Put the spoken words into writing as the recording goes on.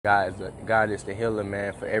God is the healer,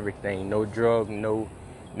 man, for everything. No drug, no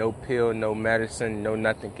pill, no medicine, no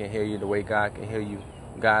nothing can heal you the way God can heal you.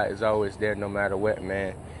 God is always there no matter what,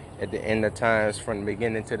 man. At the end of times, from the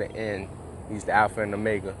beginning to the end, He's the Alpha and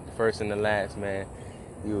Omega, the first and the last, man.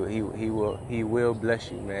 He will bless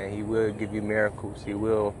you, man. He will give you miracles. He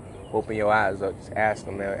will open your eyes up. Just ask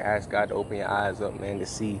Him, man. Ask God to open your eyes up, man, to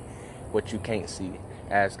see what you can't see.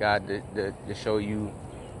 Ask God to show you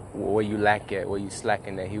where you lack at, where you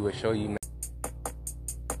slacking at. He will show you, man.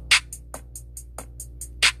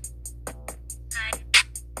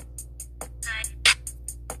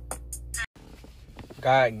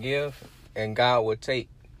 God give and God will take,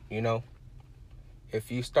 you know.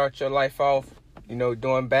 If you start your life off,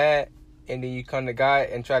 doing bad, and then you come to God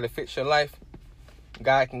and try to fix your life,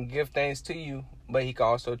 God can give things to you, but He can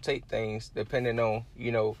also take things depending on,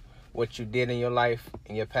 what you did in your life,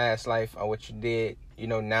 in your past life, or what you did,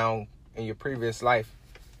 now in your previous life.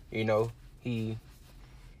 He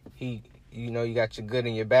you got your good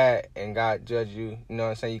and your bad, and God judge you. You know what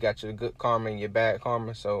I'm saying? You got your good karma and your bad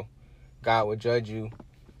karma, so God will judge you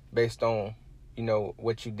based on,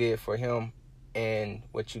 what you did for Him and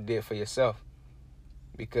what you did for yourself.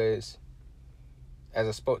 Because as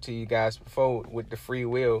I spoke to you guys before, with the free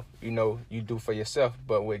will, you do for yourself,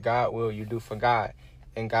 but with God will, you do for God.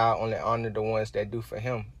 And God only honor the ones that do for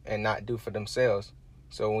Him and not do for themselves.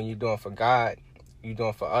 So when you're doing for God, you're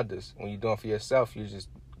doing for others. When you're doing for yourself, you're just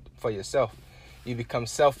for yourself. You become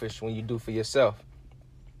selfish when you do for yourself.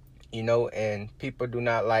 And people do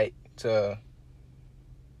not like to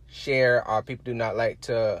share, or people do not like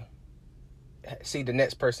to see the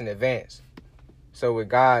next person advance. So with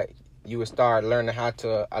God, you would start learning how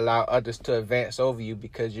to allow others to advance over you,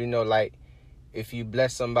 because if you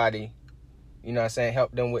bless somebody,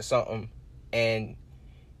 help them with something, and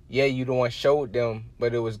you the one showed them,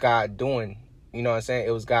 but it was God doing,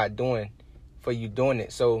 it was God doing for you doing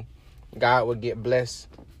it. So God would get blessed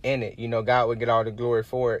in it. God would get all the glory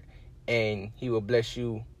for it, and He will bless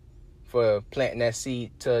you for planting that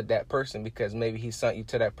seed to that person, because maybe He sent you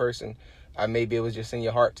to that person, or maybe it was just in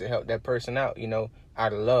your heart to help that person out,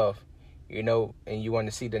 out of love, and you want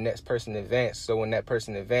to see the next person advance. So when that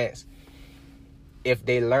person advance, if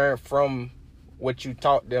they learn from what you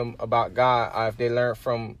taught them about God, or if they learn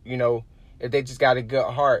from, if they just got a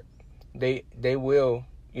good heart, they will,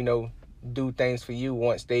 do things for you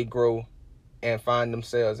once they grow and find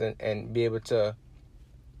themselves and be able to,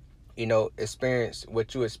 experience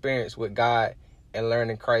what you experience with God and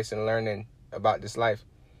learning Christ and learning about this life.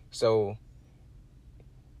 So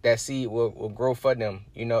that seed will grow for them.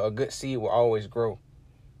 A good seed will always grow.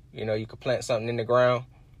 You could plant something in the ground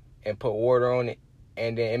and put water on it,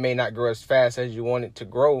 and then it may not grow as fast as you want it to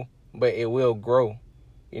grow, but it will grow.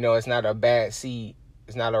 It's not a bad seed.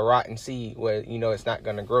 It's not a rotten seed where, it's not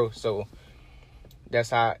going to grow. So that's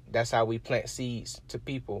how we plant seeds to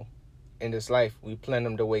people in this life. We plant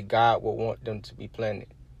them the way God would want them to be planted.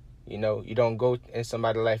 You don't go in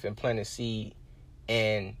somebody's life and plant a seed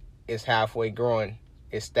and it's halfway growing.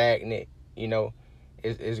 It's stagnant,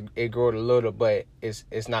 it growed a little, but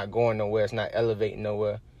it's not going nowhere. It's not elevating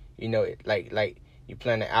nowhere. Like you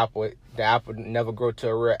plant an apple, the apple never grow to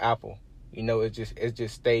a real apple. It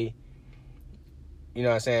just stay,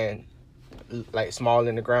 like small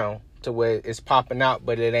in the ground to where it's popping out,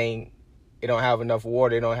 but it don't have enough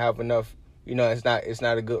water. It don't have enough, it's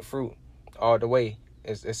not a good fruit all the way.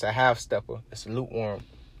 It's a half stepper. It's lukewarm,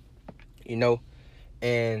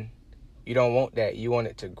 and you don't want that. You want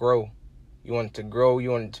it to grow. You want it to grow.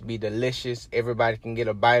 You want it to be delicious. Everybody can get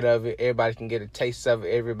a bite of it. Everybody can get a taste of it.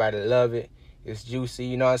 Everybody love it. It's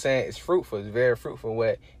juicy. It's fruitful. It's very fruitful,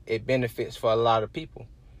 where it benefits for a lot of people.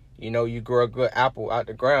 You grow a good apple out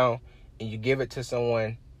the ground and you give it to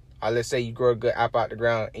someone. Or let's say you grow a good apple out the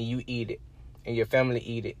ground and you eat it and your family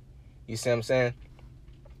eat it. You see what I'm saying?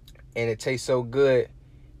 And it tastes so good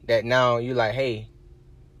that now you're like, hey,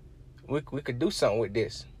 we could do something with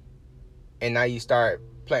this. And now you start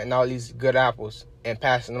planting all these good apples and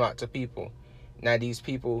passing them out to people. Now these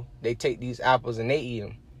people, they take these apples and they eat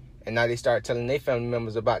them. And now they start telling their family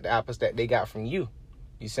members about the apples that they got from you.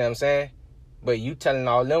 You see what I'm saying? But you telling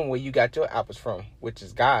all them where you got your apples from, which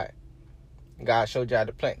is God. God showed you how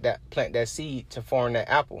to plant that seed to form that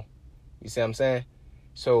apple. You see what I'm saying?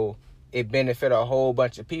 So it benefit a whole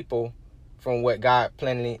bunch of people from what God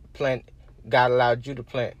God allowed you to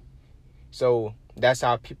plant. So that's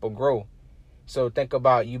how people grow. So think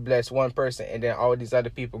about, you bless one person and then all these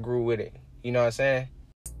other people grew with it. You know what I'm saying?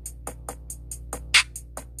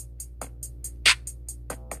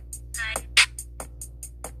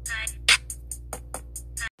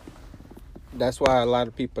 That's why a lot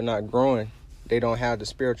of people are not growing. they don't have the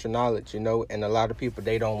spiritual knowledge, and a lot of people,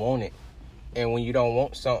 they don't want it. And when you don't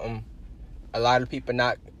want something, a lot of people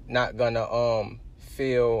not gonna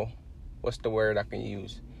feel, what's the word I can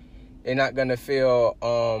use? They're not gonna feel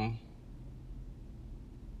all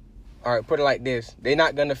right, put it like this. They're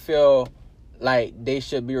not gonna feel like they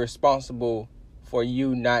should be responsible for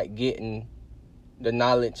you not getting the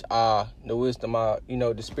knowledge, the wisdom,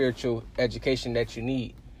 the spiritual education that you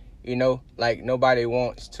need. Like nobody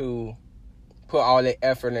wants to put all their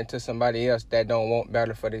effort into somebody else that don't want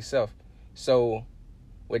better for themselves. So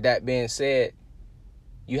with that being said,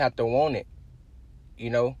 you have to want it,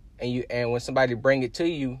 and when somebody bring it to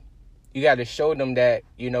you, you got to show them that,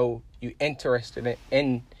 you interested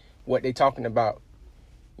in what they talking about,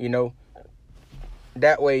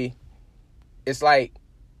 that way. It's like,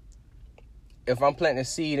 if I'm planting a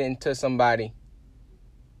seed into somebody,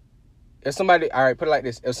 all right, put it like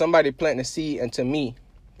this. If somebody planting a seed into me,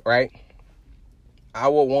 right, I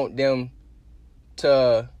would want them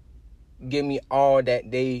to give me all that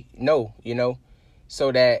they know,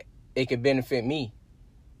 so that it could benefit me.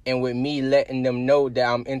 And with me letting them know that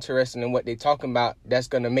I'm interested in what they're talking about, that's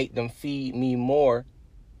going to make them feed me more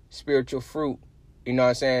spiritual fruit, you know what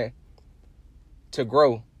I'm saying, to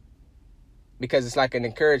grow. Because it's like an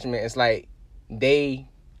encouragement. It's like they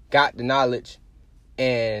got the knowledge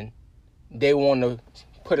and they want to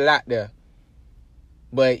put it out there.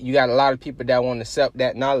 But you got a lot of people that want to accept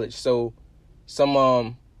that knowledge. So some,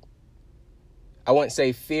 I wouldn't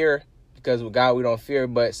say fear, because with God we don't fear,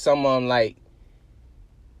 but some like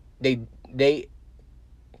they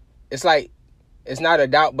it's like, it's not a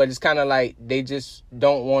doubt, but it's kind of like they just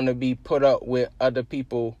don't want to be put up with other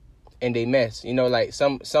people and they mess. Like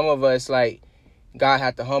some of us, like, God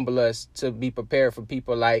had to humble us to be prepared for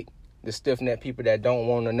people like the stiff-necked people that don't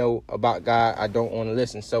want to know about God. I don't want to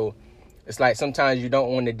listen. So it's like sometimes you don't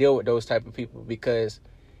want to deal with those type of people because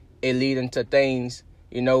it leads into things,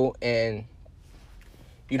 and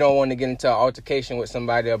you don't want to get into an altercation with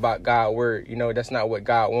somebody about God's word. That's not what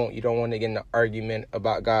God wants. You don't want to get in an argument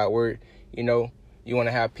about God's word. You want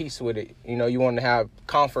to have peace with it. You want to have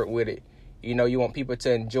comfort with it. You want people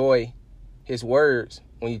to enjoy his words.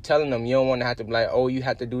 When you're telling them, you don't want to have to be like, oh, you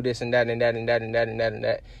have to do this and that and that and that and that and that and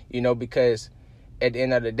that, because at the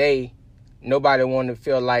end of the day, nobody want to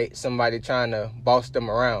feel like somebody trying to boss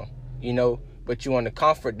them around, but you want to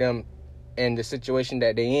comfort them in the situation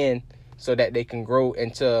that they're in so that they can grow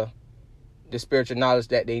into the spiritual knowledge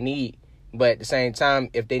that they need. But at the same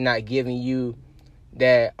time, if they're not giving you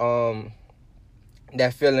that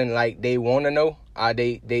that feeling like they want to know,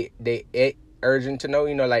 they urgent to know,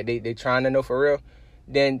 like they trying to know for real,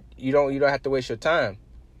 then you don't have to waste your time,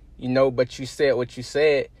 but you said what you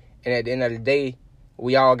said. And at the end of the day,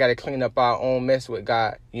 we all got to clean up our own mess with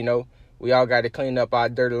God. We all got to clean up our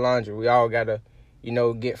dirty laundry. We all got to,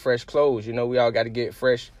 get fresh clothes. We all got to get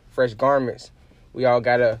fresh garments. We all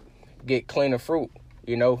got to get cleaner fruit,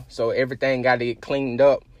 so everything got to get cleaned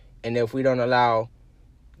up. And if we don't allow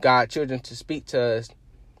God's children to speak to us,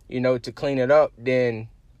 to clean it up, then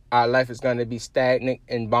our life is going to be stagnant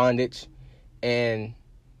in bondage. And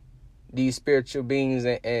these spiritual beings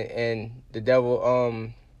and the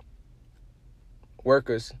devil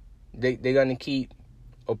workers, they're going to keep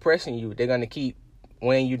oppressing you. They're going to keep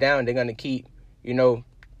weighing you down. They're going to keep,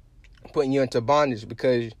 putting you into bondage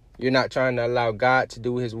because you're not trying to allow God to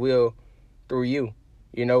do his will through you.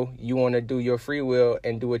 You want to do your free will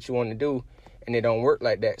and do what you want to do, and it don't work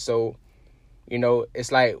like that. So,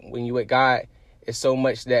 it's like when you with God, it's so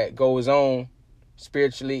much that goes on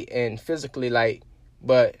spiritually and physically,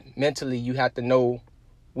 but mentally you have to know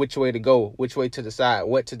which way to go, which way to decide,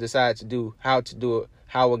 what to decide to do, how to do it,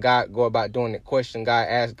 how would God go about doing it. Question God,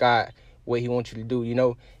 ask God what he wants you to do.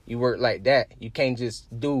 You work like that. You can't just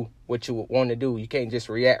do what you want to do. You can't just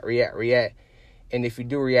react. And if you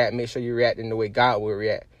do react, make sure you react in the way God will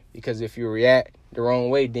react. Because if you react the wrong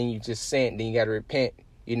way, then you just sin. Then you got to repent,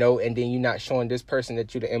 and then you're not showing this person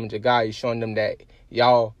that you're the image of God. You're showing them that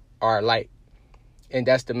y'all are alike. And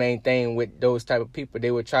that's the main thing with those type of people.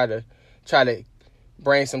 They would try to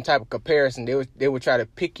bring some type of comparison. They would try to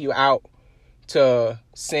pick you out to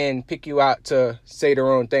sin, pick you out to say the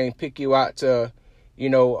wrong thing, pick you out to,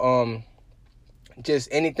 just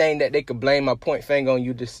anything that they could blame or point finger on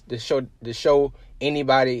you to show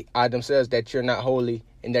anybody themselves that you're not holy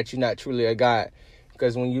and that you're not truly a God.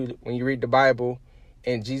 Because when you read the Bible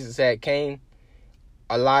and Jesus had came,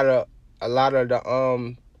 a lot of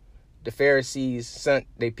the Pharisees sent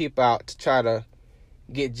their people out to try to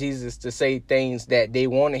get Jesus to say things that they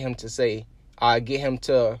wanted him to say, get him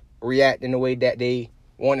to react in the way that they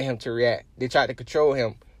wanted him to react. They tried to control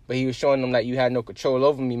him, but he was showing them that you had no control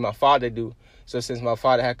over me, my Father do. So since my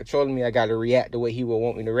Father had control of me, I got to react the way he would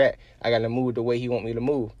want me to react. I got to move the way he want me to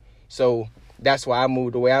move. So that's why I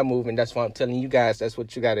move the way I move, and that's why I'm telling you guys that's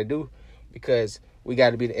what you got to do, because we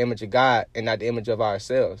got to be the image of God and not the image of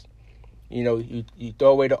ourselves. You know, you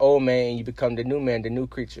throw away the old man and you become the new man, the new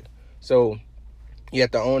creature. So you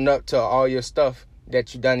have to own up to all your stuff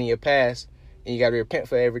that you done in your past, and you got to repent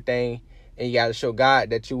for everything, and you got to show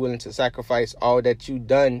God that you're willing to sacrifice all that you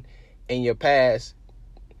done in your past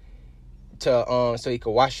to so he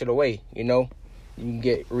can wash it away. You know, you can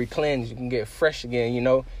get recleansed, you can get fresh again. You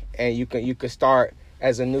know, and you can start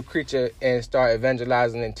as a new creature and start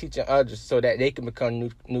evangelizing and teaching others so that they can become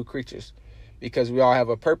new creatures, because we all have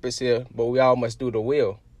a purpose here, but we all must do the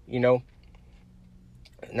will. You know.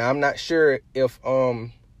 Now I'm not sure if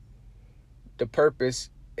the purpose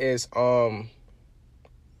is I'm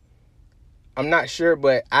not sure,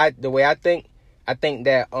 but the way I think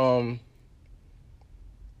that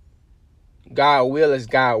God will is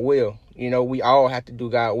God will. You know, we all have to do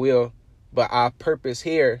God will, but our purpose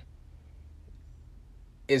here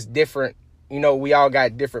is different. You know, we all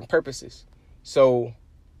got different purposes. So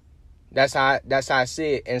that's how I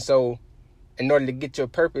see it. And so in order to get your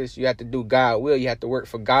purpose, you have to do God will. You have to work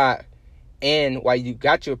for God. And while you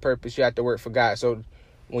got your purpose, you have to work for God. So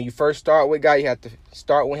when you first start with God, you have to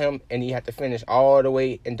start with him, and you have to finish all the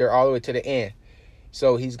way to the end.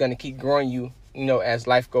 So he's going to keep growing you, you know, as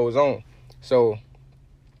life goes on. So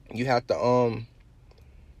you have to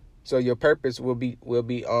so your purpose will be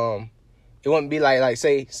it wouldn't be like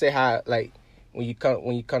say how like when you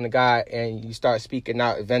come to God and you start speaking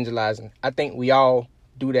out, evangelizing. I think we all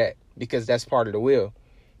do that because that's part of the will.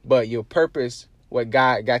 But your purpose, what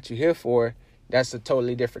God got you here for, that's a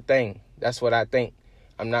totally different thing. That's what I think.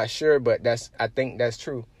 I'm not sure, but I think that's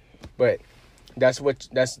true. But that's what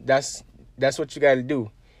you got to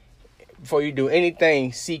do. Before you do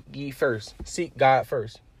anything, seek ye first. Seek God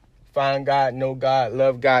first. Find God, know God,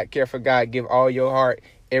 love God, care for God, give all your heart,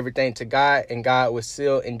 everything to God, and God will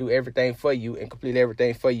seal and do everything for you and complete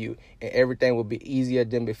everything for you, and everything will be easier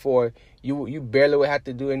than before. You barely would have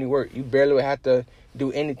to do any work. You barely would have to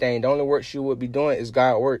do anything. The only work you would be doing is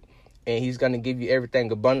God work, and he's going to give you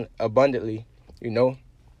everything abundantly, you know,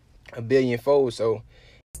 a billionfold. So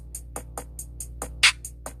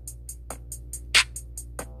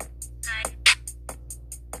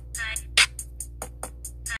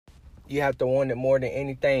you have to want it more than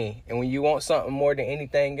anything. And when you want something more than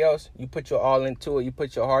anything else, you put your all into it. You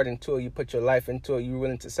put your heart into it. You put your life into it. You're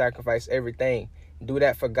willing to sacrifice everything. Do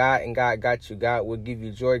that for God, and God got you. God will give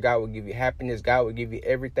you joy. God will give you happiness. God will give you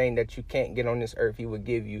everything that you can't get on this earth. He will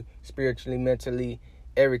give you spiritually, mentally,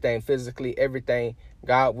 everything, physically, everything.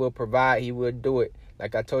 God will provide. He will do it.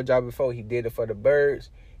 Like I told y'all before, he did it for the birds.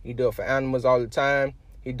 He do it for animals all the time.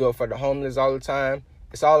 He do it for the homeless all the time.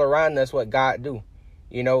 It's all around us what God do.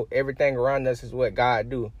 You know, everything around us is what God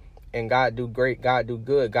do. And God do great. God do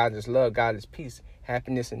good. God is love. God is peace,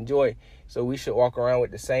 happiness, and joy. So we should walk around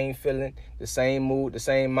with the same feeling, the same mood, the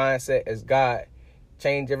same mindset as God.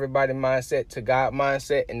 Change everybody's mindset to God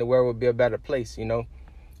mindset, and the world will be a better place, you know.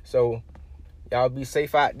 So y'all be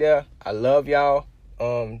safe out there. I love y'all.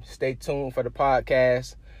 Stay tuned for the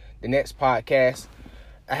podcast, the next podcast.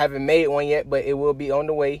 I haven't made one yet, but it will be on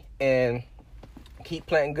the way. And keep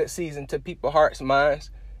planting good seeds into people's hearts,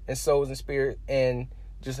 minds, and souls and spirit, and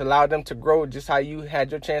just allow them to grow just how you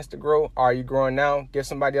had your chance to grow. Are you growing now? Give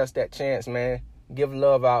somebody else that chance, man. Give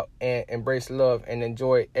love out and embrace love and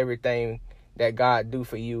enjoy everything that God do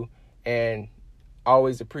for you, and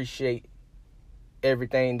always appreciate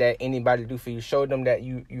everything that anybody do for you. Show them that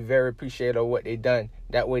you very appreciative of what they done.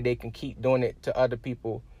 That way they can keep doing it to other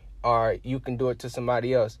people, or you can do it to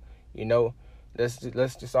somebody else. You know, let's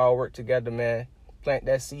just all work together, man. Plant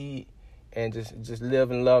that seed and just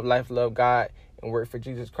live and love life, love God, and work for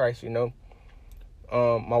Jesus Christ, you know.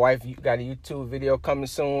 My wife got a YouTube video coming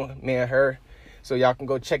soon, me and her. So y'all can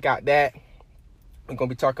go check out that. We're going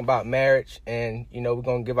to be talking about marriage, and, you know, we're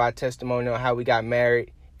going to give our testimony on how we got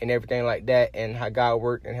married and everything like that, and how God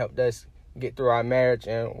worked and helped us get through our marriage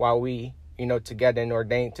and while we, you know, together and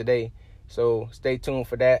ordained today. So stay tuned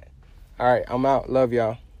for that. All right, I'm out. Love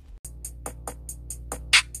y'all.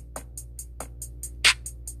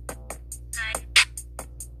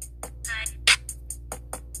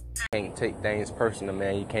 Can't take things personal,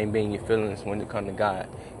 man. You can't be in your feelings when it comes to God.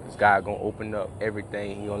 Because God going to open up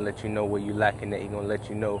everything. He going to let you know where you lacking at. He going to let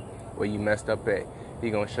you know where you messed up at. He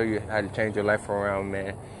going to show you how to change your life around,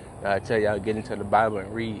 man. I tell y'all, get into the Bible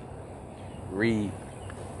and read. Read.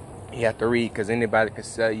 You have to read, because anybody can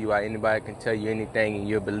sell you out. Anybody can tell you anything, and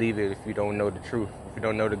you'll believe it if you don't know the truth. If you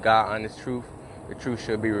don't know the God honest truth, the truth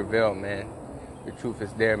should be revealed, man. The truth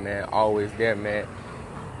is there, man. Always there, man.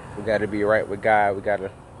 We gotta be right with God. We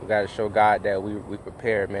gotta show God that we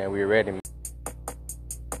prepared, man. We ready, man.